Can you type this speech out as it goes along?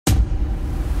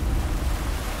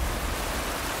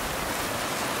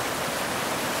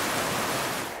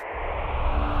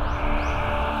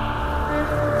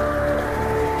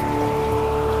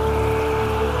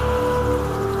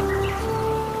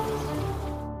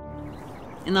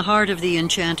In the heart of the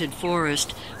enchanted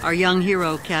forest, our young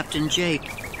hero, Captain Jake,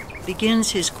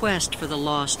 begins his quest for the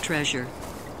lost treasure.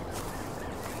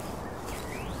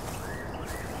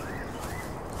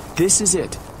 This is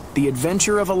it, the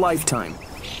adventure of a lifetime.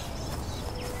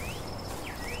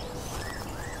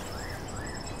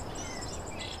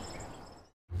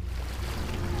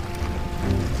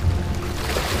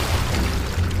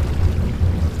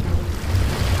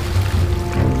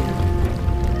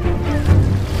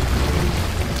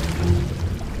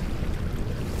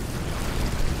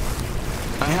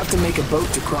 I have to make a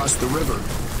boat to cross the river.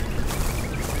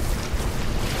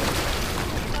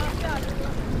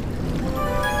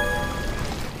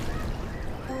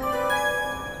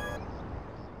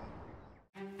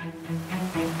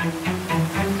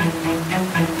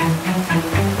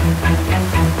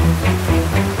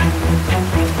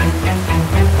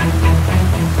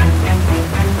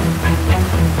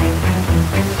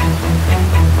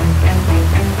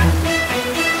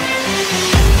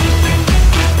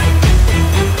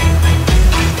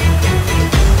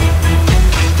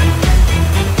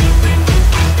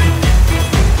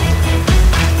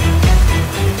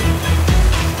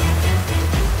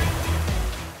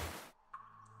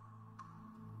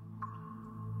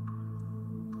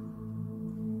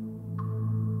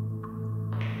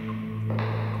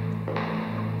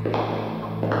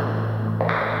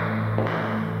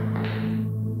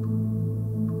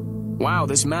 Wow,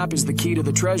 this map is the key to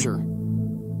the treasure.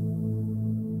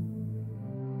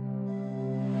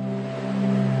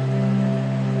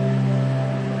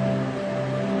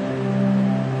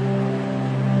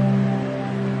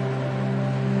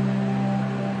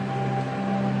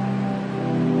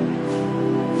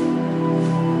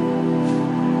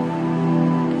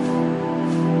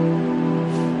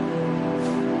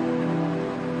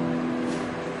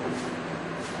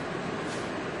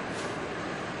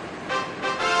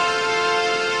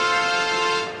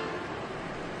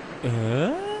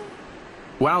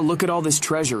 Wow, look at all this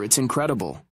treasure. It's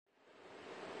incredible.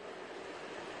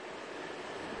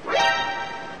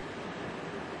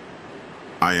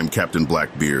 I am Captain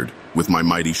Blackbeard. With my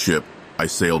mighty ship, I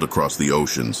sailed across the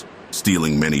oceans,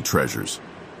 stealing many treasures.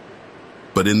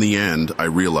 But in the end, I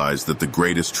realized that the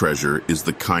greatest treasure is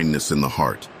the kindness in the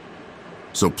heart.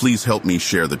 So please help me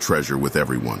share the treasure with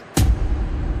everyone.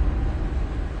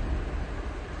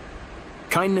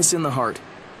 Kindness in the heart.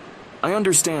 I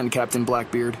understand, Captain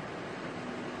Blackbeard.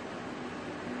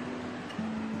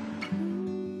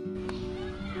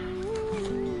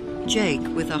 Jake,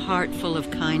 with a heart full of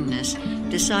kindness,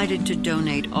 decided to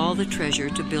donate all the treasure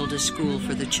to build a school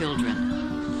for the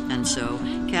children. And so,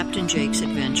 Captain Jake's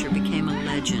adventure became a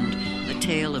legend, a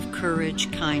tale of courage,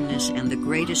 kindness, and the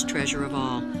greatest treasure of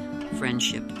all,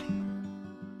 friendship.